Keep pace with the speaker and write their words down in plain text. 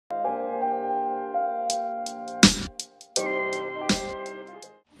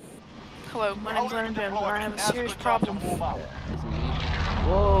Hello, my name's Lennon Jones, and I have a serious problem. Whoa.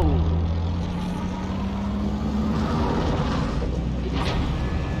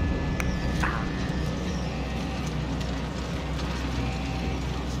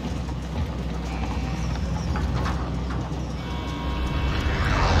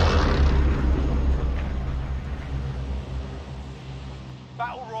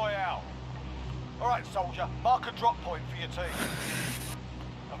 Battle Royale. Alright, soldier, mark a drop point for your team.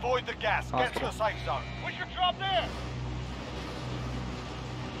 Avoid the gas, get to the safe zone. We should drop there!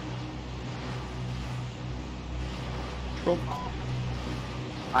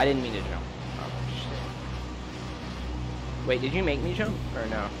 I didn't mean to jump. Oh, shit. Wait, did you make me jump or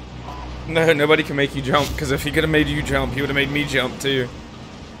no? No, nobody can make you jump, because if he could have made you jump, he would have made me jump too.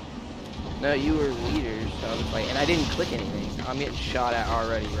 No, you were leader, so I was like, and I didn't click anything. I'm getting shot at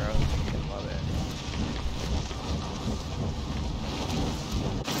already, bro. I love it.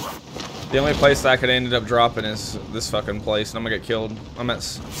 The only place I could have ended up dropping is this fucking place, and I'm gonna get killed. I'm at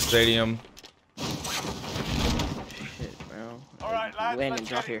stadium. Shit, bro. Alright, lads, Landon,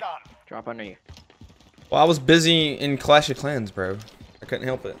 drop here. done. Drop under you. Well, I was busy in Clash of Clans, bro. I couldn't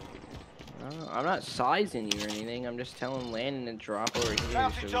help it. I'm not sizing you or anything. I'm just telling Landon to drop over here.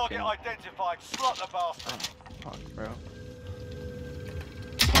 Bounty So target we can... identified. Slot the bastard. Oh, fuck, bro.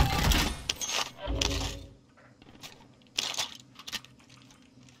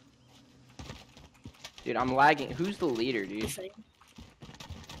 Dude, I'm lagging. Who's the leader, dude?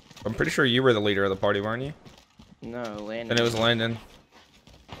 I'm pretty sure you were the leader of the party, weren't you? No, Landon. And it was Landon.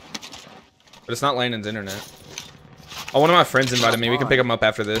 But it's not Landon's internet. Oh, one of my friends invited me. We can pick him up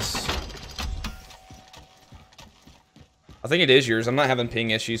after this. I think it is yours. I'm not having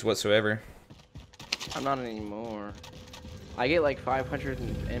ping issues whatsoever. I'm not anymore. I get like 500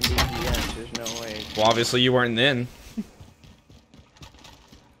 Mbps. There's no way. Well, obviously you weren't then.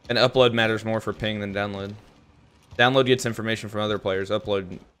 And upload matters more for ping than download. Download gets information from other players.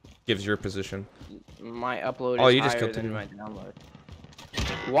 Upload gives your position. My upload Oh, is you just higher killed than him. my download.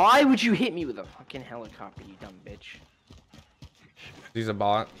 Why would you hit me with a fucking helicopter, you dumb bitch? He's a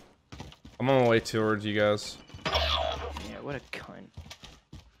bot. I'm on my way towards you guys. Yeah, what a cunt.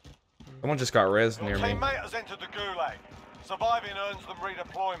 Someone just got rezzed Your near me. teammate has entered the gulag. Surviving earns them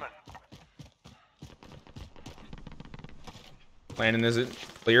redeployment. Landon, is it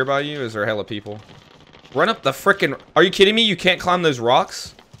clear by you? Is there hella people? Run up the frickin'... Are you kidding me? You can't climb those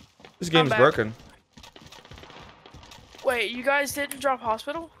rocks? This game's broken. Wait, you guys didn't drop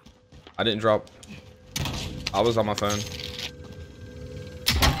hospital? I didn't drop. I was on my phone.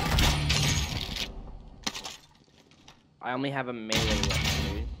 I only have a melee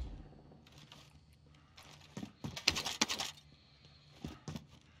weapon,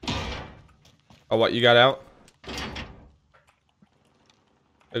 dude. Oh, what? You got out?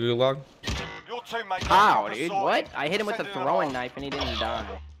 A gulag? Your teammate. How, dude? What? I hit him with a throwing knife and he didn't die.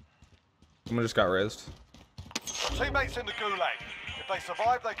 Someone just got rezzed. Your teammates in the gulag. If they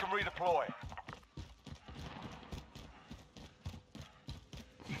survive, they can redeploy.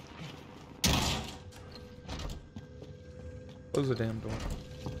 Close the damn door.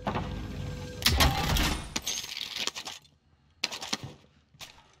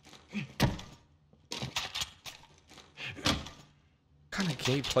 What kind of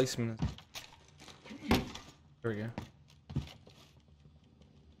gay placement is... There we go.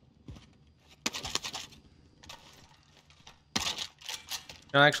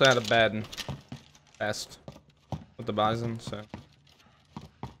 I actually had a bad fast with the bison, so...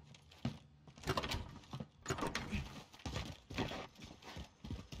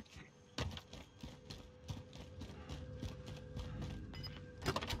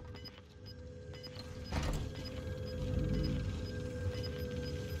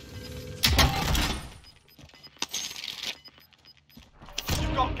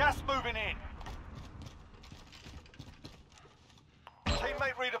 Got gas moving in.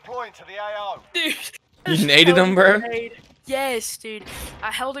 Teammate redeploying to the AO. Dude. You naded him, bro? Yes, dude.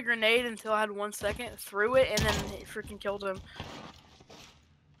 I held a grenade until I had 1 second, threw it, and then it freaking killed him.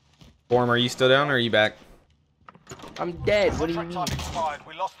 Form, are you still down or are you back? I'm dead. What do you Contract mean? time expired.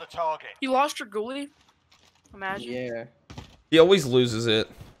 We lost the target. You lost your ghoulie? Imagine. Yeah. He always loses it.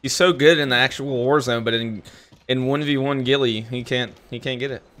 He's so good in the actual Warzone, but in 1v1 Gilly, he can't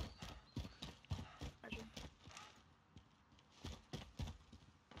get it. Imagine.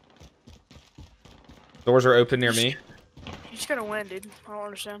 Doors are open near me. You just gotta win, dude. I don't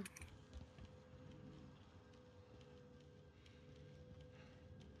understand.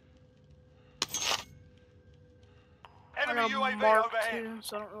 I Enemy got UAV marked overhead. too,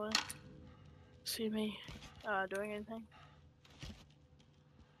 so I don't really see me doing anything.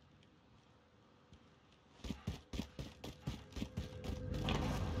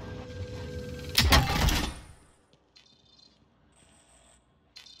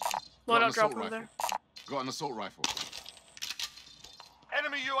 Load an up, drop assault over rifle. there. Got an assault rifle.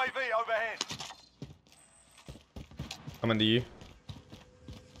 Enemy UAV overhead. Coming to you.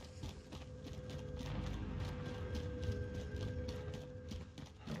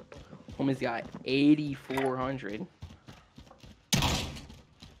 Homie's got 8,400.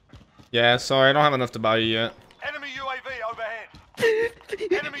 Yeah, sorry, I don't have enough to buy you yet. Enemy UAV overhead.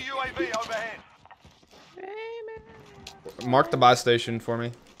 Enemy UAV overhead. Mark the buy station for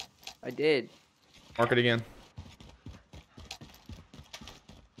me. I did. Mark it again.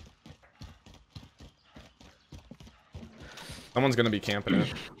 Someone's gonna be camping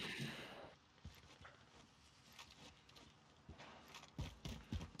it.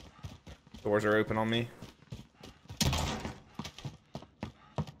 Doors are open on me.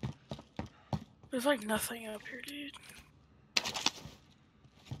 There's like nothing up here, dude.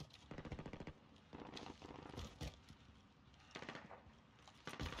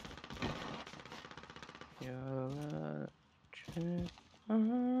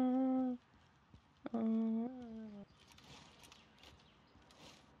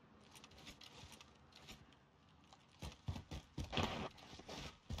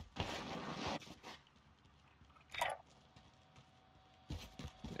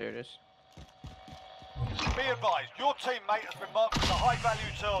 There it is. Be advised, your teammate has been marked as a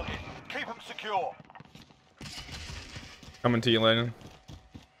high-value target. Keep them secure. Coming to you, Landon.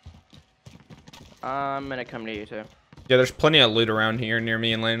 I'm gonna come to you too. Yeah, there's plenty of loot around here near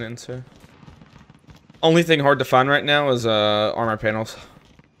me and Landon, so. Only thing hard to find right now is armor panels.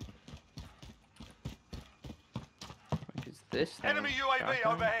 What is this thing? Enemy UAV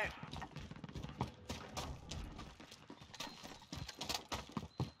Shotgun? overhead.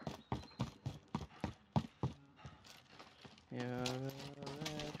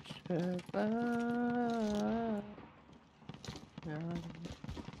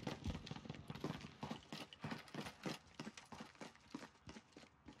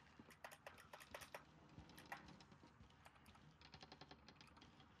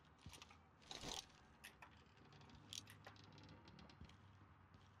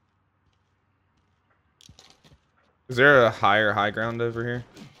 Is there a higher high ground over here?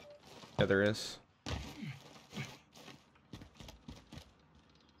 Yeah, there is.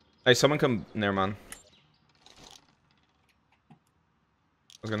 Hey, someone come. Never mind. I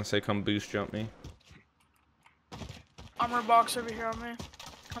was gonna say come boost jump me. Armor box over here on me.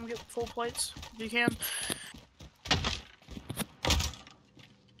 Come get full plates if you can.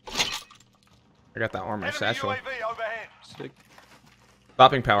 I got that armor Enemy satchel. UAV overhead. Sick.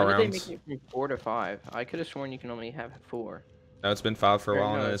 Stopping power Why did they rounds. make it from 4 to 5? I could have sworn you can only have 4. No, it's been 5 for a Or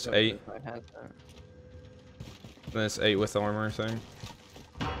while, no, and it's so 8. 5 has that. Then it's 8 with the armor thing.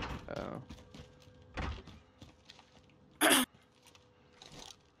 Oh.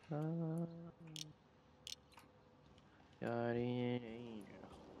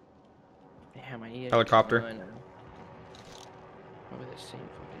 Damn, I need a Helicopter. gun. Over the same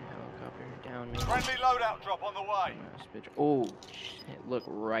fucking helicopter down me. Friendly loadout drop on the way. Dumbass bitch. Oh, shit. Look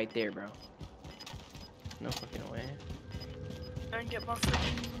right there, bro. No fucking way. I can get my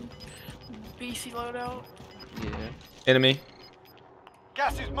freaking BC loadout. Yeah. Enemy.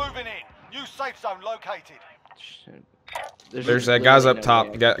 Gas is moving in. New safe zone located. Shit. There's guys literally up no top.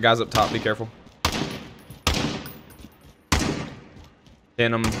 way. Guys up top. Be careful.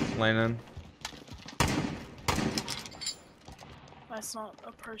 Hit him, Landon. That's not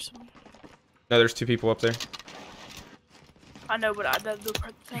a person. No, there's 2 people up there. I know, but the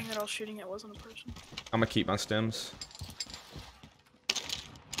thing that I was shooting at wasn't a person. I'm gonna keep my stems.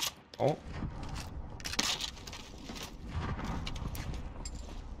 Oh.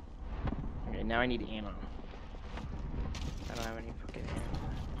 Okay, now I need ammo. I don't have any fucking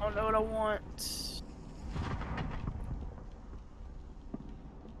ammo. I don't know what I want.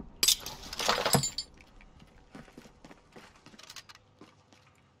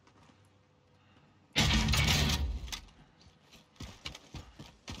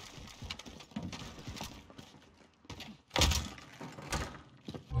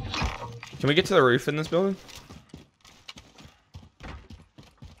 Can we get to the roof in this building?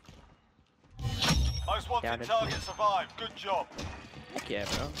 Most wanted Doubted. target survived. Good job. Heck yeah,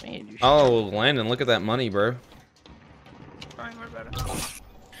 bro. Man, you Oh, Landon, look at that money, bro. I ain't worried about it.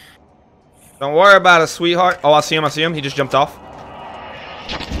 Don't worry about it, sweetheart. Oh, I see him. I see him. He just jumped off.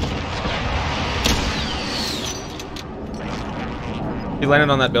 He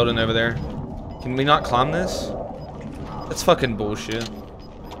landed on that building over there. Can we not climb this? That's fucking bullshit.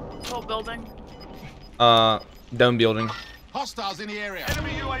 Whole building. Dome building. Hostiles in the area.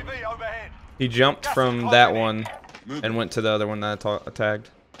 Enemy UAV overhead. He jumped from that one and went to the other one that I tagged.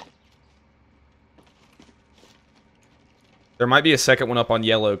 There might be a second one up on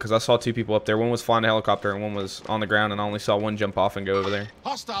yellow because I saw 2 people up there. One was flying a helicopter and one was on the ground, and I only saw one jump off and go over there.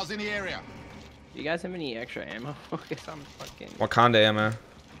 Hostiles in the area. Do you guys have any extra ammo? Because I'm fucking. Wakanda ammo.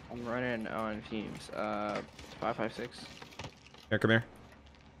 I'm running on fumes. 5.56. Here, come here.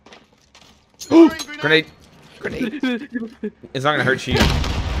 Grenade. Grenade. It's not gonna hurt you.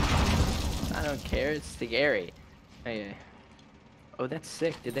 I don't care. It's scary. Hey. Oh, that's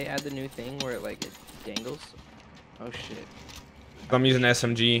sick. Did they add the new thing where it like it dangles? Oh shit. I'm using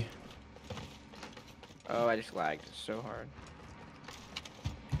SMG. Oh, I just lagged so hard.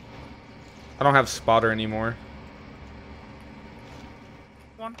 I don't have spotter anymore.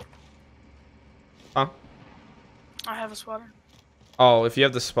 One. Huh? I have a spotter. Oh, if you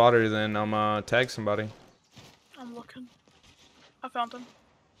have the spotter, then tag somebody. I'm looking. I found him.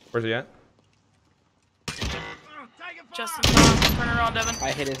 Where's he at? Just in time. Turn around, Devin.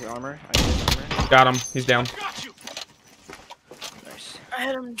 I hit his armor. Got him. He's down. Nice. I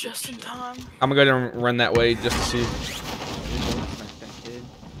hit him just in time. I'm gonna go ahead and run that way just to see.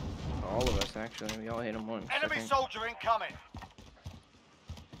 All of us actually. We all hit him once. Enemy soldier incoming.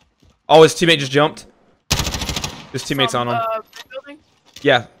 Oh, his teammate just jumped. His teammate's From, on him. big building?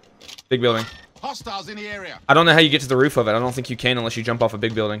 Yeah. Big building. Hostiles in the area. I don't know how you get to the roof of it. I don't think you can unless you jump off a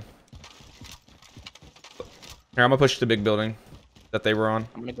big building. Here, I'm gonna push the big building that they were on.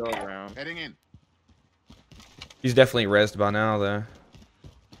 I'm gonna go around. Heading in. He's definitely rezzed by now, though.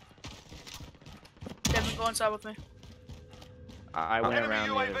 Devin, go inside with me. I went Enemy around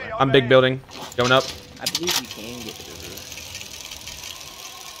the other way. UAV I'm big building. Going up. I believe you can get to the roof.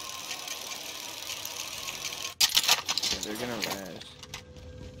 Yeah, they're gonna res.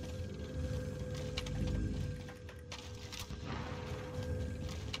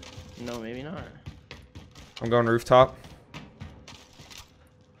 No, maybe not. I'm going rooftop.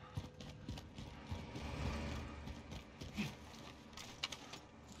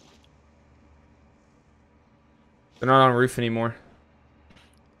 They're not on roof anymore.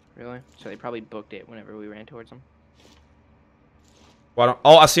 Really? So they probably booked it whenever we ran towards them. Why don't?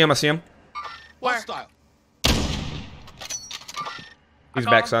 Oh, I see him. I see him. Where? Hostile. He's got him.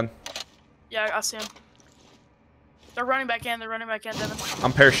 backside. Yeah, I see him. They're running back in. They're running back in, Devin.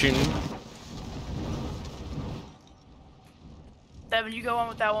 I'm parachuting. Devin, you go on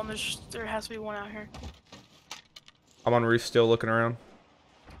with that one. There has to be one out here. I'm on roof still looking around.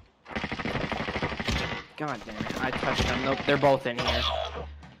 God damn it. I touched them. Nope, they're both in here.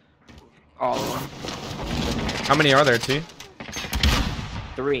 All of them. How many are there? 2?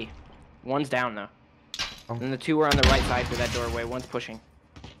 3. One's down though. Oh. And the 2 are on the right side through that doorway. One's pushing.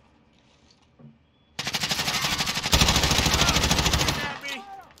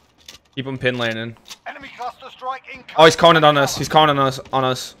 Keep him pin landing. Enemy cluster strike incoming. Oh, he's calling it on us. He's calling on us. On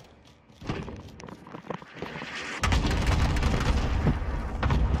us.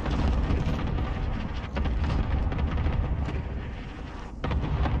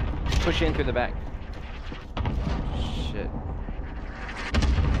 Push in through the back. Shit.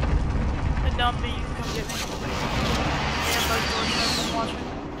 The dumpy, you can come get me. Yeah, both doors, I'm watching.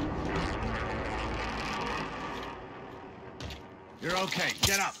 You're okay.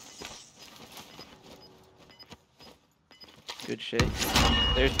 Get up. Good shit.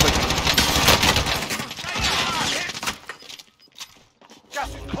 There's pushing. Gas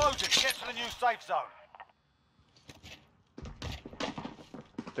is closing. Get to the new safe zone.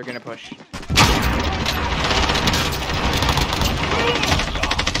 They're gonna push.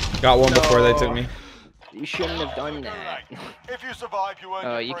 Got one before they took me. You shouldn't have done that. If you survive, you earn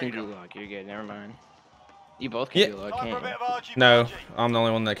Oh, your you can freedom. gulag. You're good. Never mind. You both can Yeah. gulag, Time for a can't bit you? of argy No, bargy. I'm the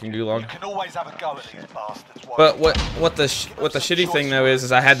only one that can gulag. You can always have a go at these bastards. won't But you? what the shitty thing though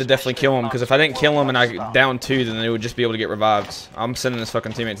is I had to definitely kill him because if I didn't kill him and I down 2, then they would just be able to get revived. I'm sending this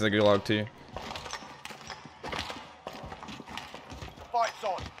fucking teammate to the gulag too. The fight's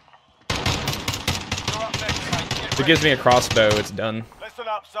on. You're up next, mate. Get If it gives me a ready. crossbow, it's done. Listen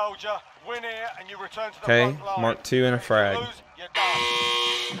up, soldier. Win here and you return to the Okay, front line. Mark 2 and a If you frag. lose, you're done.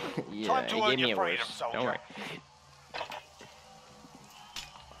 Yeah, Time to he earn gave me your a freedom, worse. soldier. Don't worry.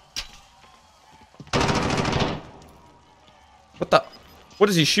 What the? What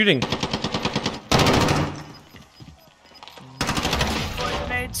is he shooting?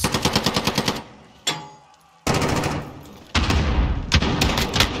 Grenades.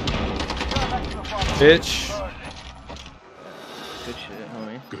 Bitch. Good shit,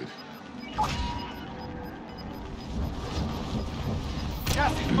 homie. Good.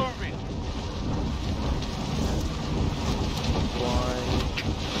 Gas is moving.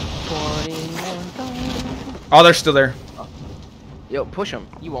 Oh, they're still there. Yo, push him.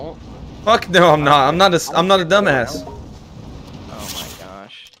 You won't. Fuck no, I'm not. I'm not a dumbass.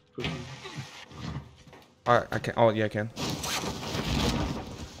 Alright, I can. Oh, yeah, I can.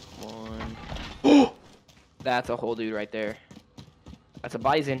 One. That's a whole dude right there. That's a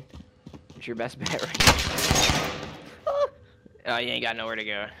bison. It's your best bet right now. Oh, you ain't got nowhere to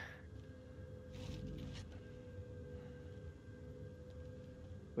go.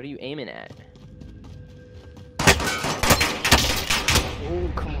 What are you aiming at?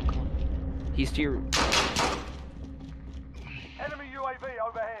 Oh, come on, come on. He's to your... Enemy UAV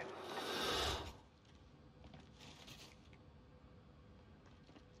overhead.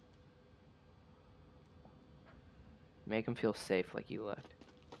 Make him feel safe like you left.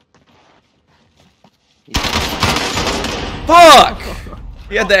 Fuck!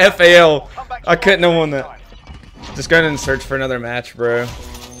 He had the FAL. I couldn't have won that. Just go ahead and search for another match, bro.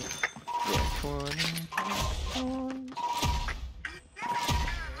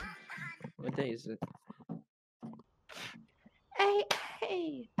 What day is it?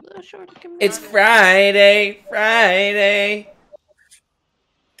 Hey, little shorty, come It's Friday.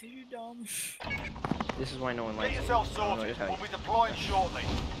 Dude, This is why no one likes Get it. yourself sorted. We'll be deploying shortly.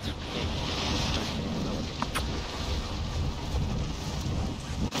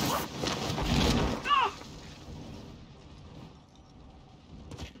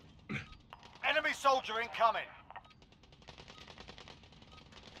 Enemy soldier incoming.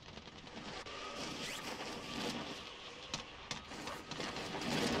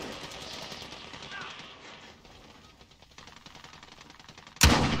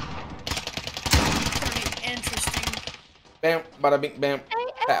 interesting. Bam, bada bing, bam.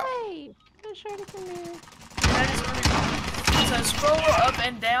 Pow. Hey, little shorty, come here. That is really cool. So scroll up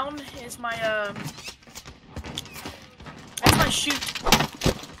and down is my that's my shoot.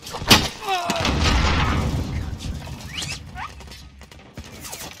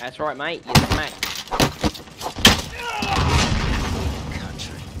 That's right, mate. You smack.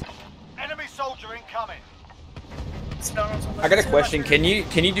 Enemy soldier incoming. I got a question. Can you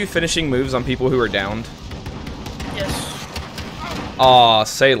do finishing moves on people who are downed? Yes. Aw,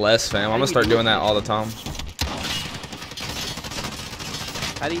 say less, fam. I'm gonna start doing that all the time.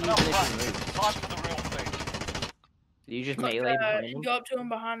 How do you Enough finish practice. the move? Time for the real thing. Do you just Like, melee behind you him? go up to him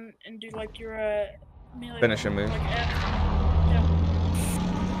behind and do like your melee. Finishing move. Like, yeah.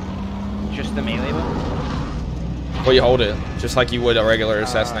 Just the melee move? Well, you hold it, just like you would a regular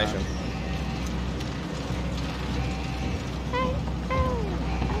assassination.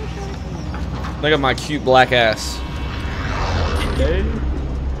 Look at my cute black ass.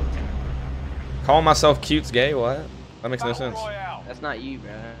 Calling myself cute's gay? What? That makes no sense. Royale. That's not you,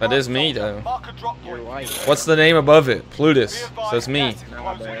 bro. That is me, though. Mark a drop You're point. white. What's the name above it? Plutus. So it's me.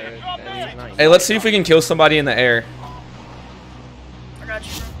 Nah, bro. That is not Hey, you. let's see if we can kill somebody in the air. I got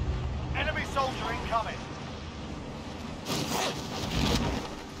you, bro. Enemy soldier incoming.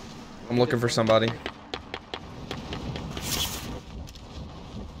 I'm looking for somebody.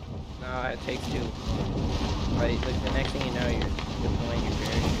 No, it takes two. But like, the next thing you know, you're deploying your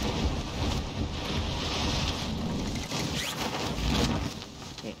barrier.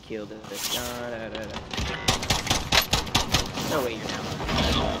 Can't kill this. No way you're down.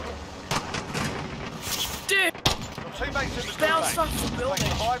 Dude, Your teammates in the bounced gulag. off the If they building.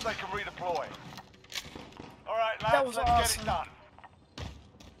 survive, they can redeploy. Alright, That lads, was let's awesome. get it done.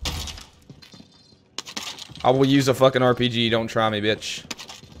 I will use a fucking RPG. Don't try me, bitch.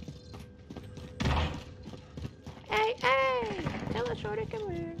 Hey, tell a shorty come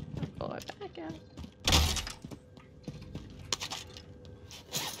here. Pull it back out.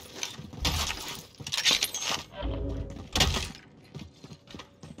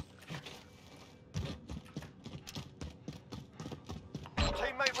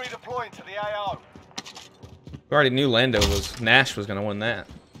 Teammate redeploying to the AO. We already knew Nash was gonna win that.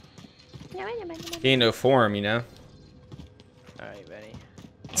 He ain't no forum, you know. Alright, buddy.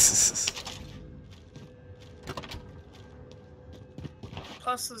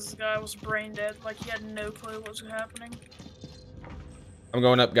 Plus, this guy was brain dead. Like, he had no clue what was happening. I'm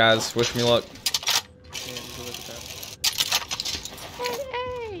going up, guys. Wish me luck.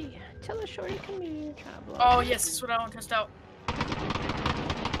 Hey, tell a shorty come here. Try to block. Oh, yes, this is what I want to test out.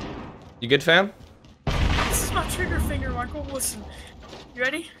 You good, fam? This is my trigger finger, Michael. Listen. You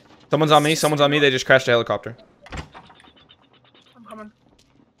ready? Someone's on me. Someone's on me. They just crashed a helicopter. I'm coming.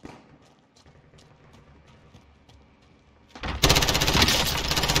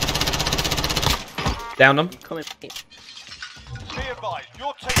 Downed him. Come in. Be advised,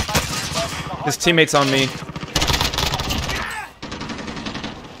 your teammate His teammate's on me.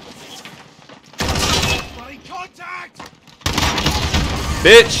 Bloody contact!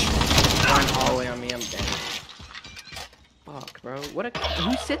 Bitch! Going all the way on me. I'm dead. Fuck, bro.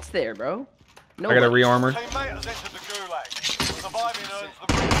 Who sits there, bro? No. I gotta re-armor. Teammate has entered the gulag. Surviving earns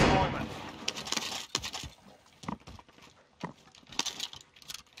them redeployment.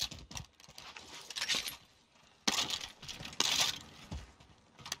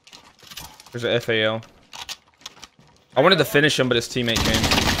 There's a FAL. I wanted to finish him, but his teammate came.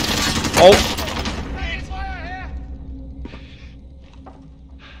 Oh!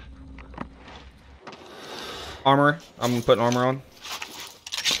 Armor. I'm putting armor on.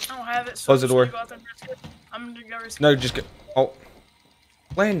 I don't have it. So Close the door. I'm gonna go risk it. No, just go. Oh.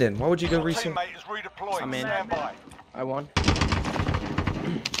 Landon, why would you go Your reset? teammate is redeploying. I'm in. Stand by. I won.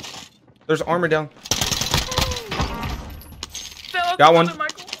 There's armor down. Fell out Got the one. building,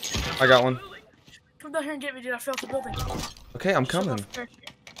 Michael. I got one. Come down here and get me, dude. I fell off the building. Okay, I'm coming.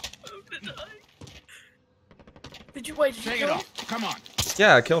 Did you wait? Did you Take it kill him? off. Come on.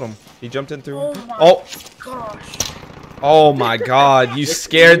 Yeah, I killed him. He jumped in through. Oh my Oh, gosh. oh my God! You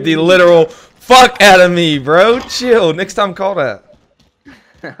scared the literal fuck out of me, bro. Chill. Next time, call that.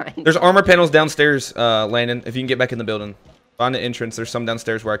 There's armor panels downstairs, Landon. If you can get back in the building, find the entrance. There's some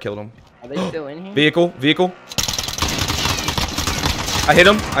downstairs where I killed him. Are they still in here? Vehicle. I hit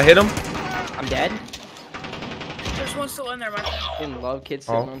him. I'm dead. There's one still in there, Michael. Didn't love kids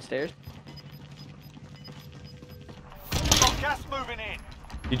sitting Oh. on stairs. Got gas moving in.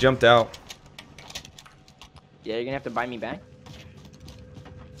 He jumped out. Yeah, you're gonna have to buy me back.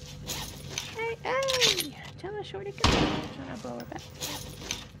 Hey, hey! Tell us where to go. Trying to blow it back.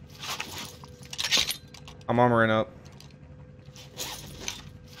 I'm armoring up.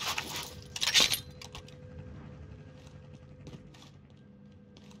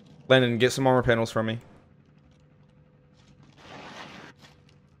 Landon, get some armor panels from me.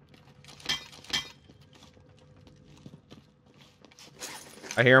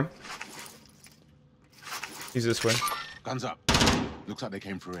 I hear him. He's this way. Guns up. Looks like they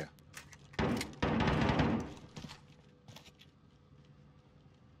came through here.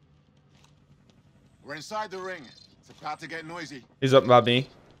 We're inside the ring. It's about to get noisy. He's up by me.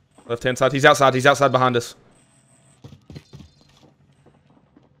 Left hand side. He's outside. He's outside behind us.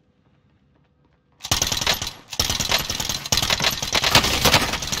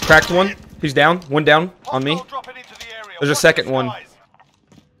 Cracked one. He's down. One down on me. Hostile dropping into the area. There's a Watch second the one. skies.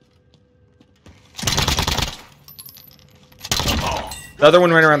 The other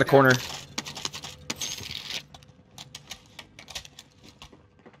one ran around the corner.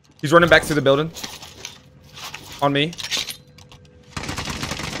 He's running back through the building. On me. There's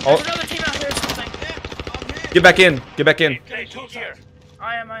Oh, another team out here or something. get back in. Get back in. Here.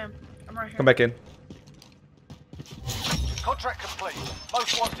 I am. I'm right here. Come back in. Contract complete.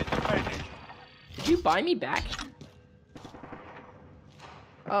 Most wanted defended. Did you buy me back?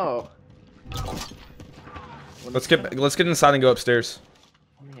 Oh. Let's get inside and go upstairs.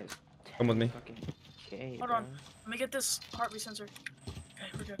 Only has Come with me. fucking K, Hold bro. on. Let me get this heartbeat sensor. Okay,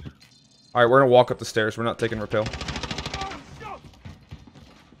 we're good. All right, we're gonna walk up the stairs. We're not taking rappel.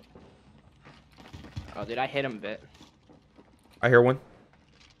 Oh, dude, I hit him a bit. I hear one.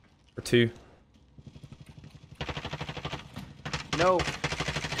 Or two. No.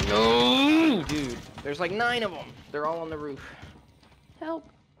 No, dude. There's like 9 of them. They're all on the roof. Help.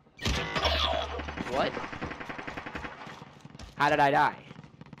 What? How did I die?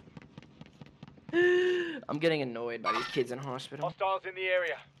 I'm getting annoyed by these kids in hospital. Hostiles in the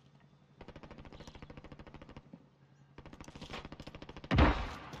area.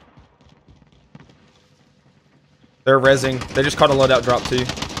 They're rezzing. They just caught a loadout drop too.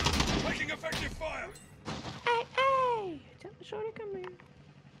 Taking effective fire. Hey, hey! Tell the shorty come here.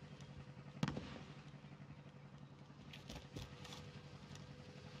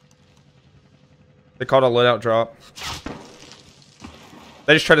 They caught a loadout drop.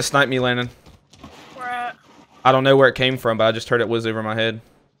 They just tried to snipe me, Landon. We're at. I don't know where it came from, but I just heard it whiz over my head.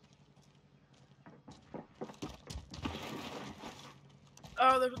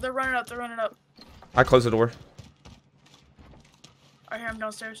 Oh, they're running up. They're running up. I closed the door. I hear him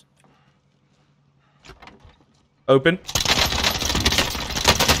downstairs. Open.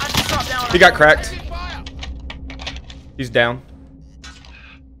 I just dropped down. He got cracked. He's down.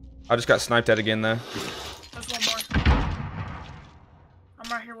 I just got sniped at again though. There's one more. I'm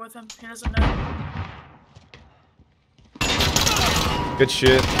right here with him. He doesn't know. Good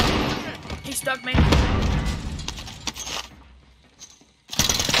shit. He stuck me.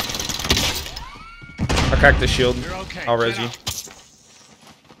 I cracked the shield. You're okay. I'll res Get you. up.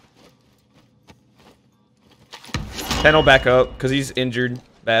 Panel back up, because he's injured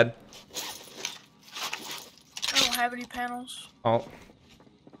bad. I don't have any panels. Oh.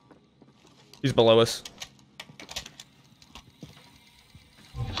 He's below us.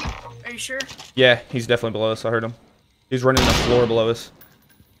 Are you sure? Yeah, he's definitely below us. I heard him. He's running the floor below us.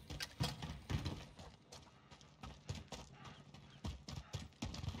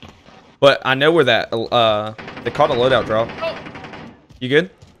 But I know where that, they caught a loadout drop. Oh, You good?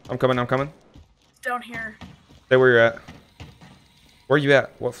 I'm coming, I'm coming. down here. Stay where you're at. Where you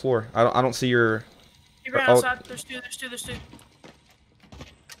at? What floor? I don't see your... You ran Oh. outside. There's two.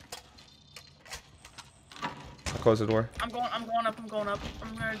 I'll close the door. I'm going up.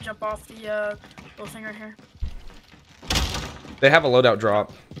 I'm gonna jump off the little thing right here. They have a loadout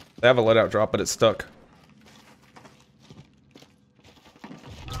drop. But it's stuck.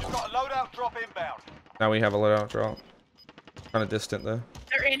 You've got a loadout drop inbound. Now we have a loadout drop. Kind of distant though.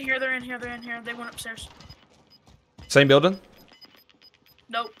 They're in here. They went upstairs. Same building?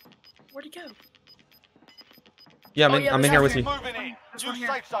 Nope. Where'd he go? Yeah, I'm Oh, in, yeah, I'm in there's here one with you. Moving in. There's New one here.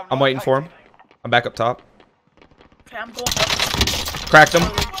 safe zone I'm waiting for him. located. I'm back up top. Okay, I'm going up. Cracked him.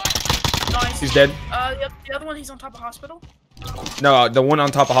 Nice. He's dead. The other one, he's on top of hospital. No, the one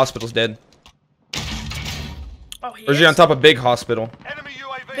on top of hospital's dead. Oh, he Or is is? he on top of big hospital? Enemy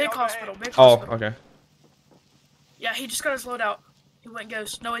UAV Big overhead. hospital. Big Oh, hospital. okay. Yeah, he just got his loadout. He went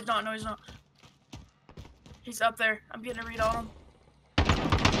ghost. No, he's not. He's up there. I'm getting a read on him.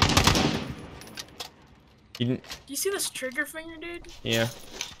 You didn't, Do you see this trigger finger, dude? yeah.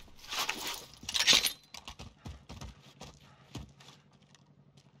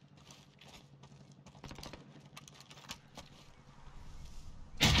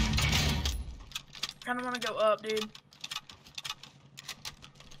 Kind of want to go up, dude.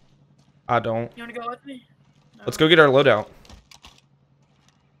 I don't. You want to go with me? No. Let's go get our loadout.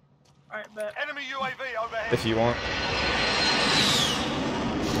 Alright, bet. Enemy UAV overhead. If you want.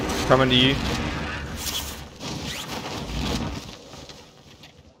 Coming to you.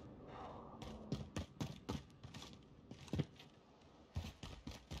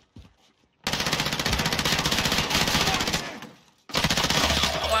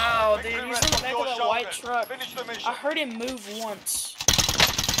 Wow, dude, Victory he's rests in the on back your of that white shoulders. truck. Finish the mission. I heard him move once.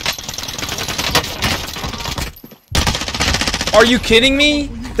 Are you kidding me?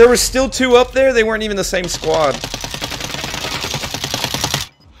 There were still two up there. They weren't even the same squad.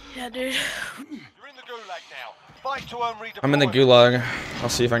 Yeah, dude. You're in the gulag now. Fight to earn redeployment. I'm in the gulag. I'll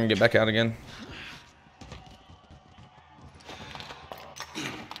see if I can get back out again.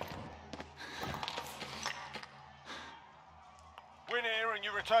 Win here and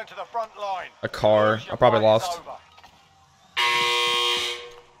you return to the front line. A car. Lose, your I probably fight is lost. over.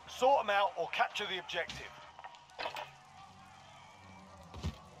 Sort them out or capture the objective.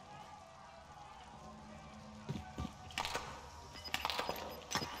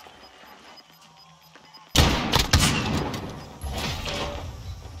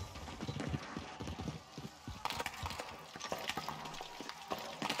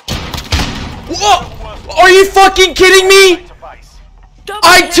 Whoa! Are you fucking kidding me? To base.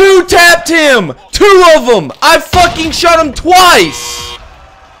 I two-tapped him! Two of them! I fucking shot him twice!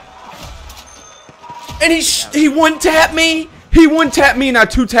 And he one-tapped me? He one-tapped me and I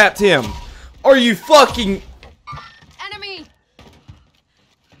two-tapped him. Are you fucking... Enemy!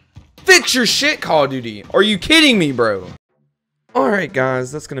 Fix your shit, Call of Duty. Are you kidding me, bro? Alright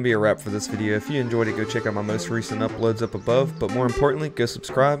guys, that's going to be a wrap for this video. If you enjoyed it, go check out my most recent uploads up above. But more importantly, go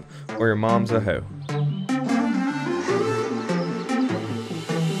subscribe or your mom's a hoe.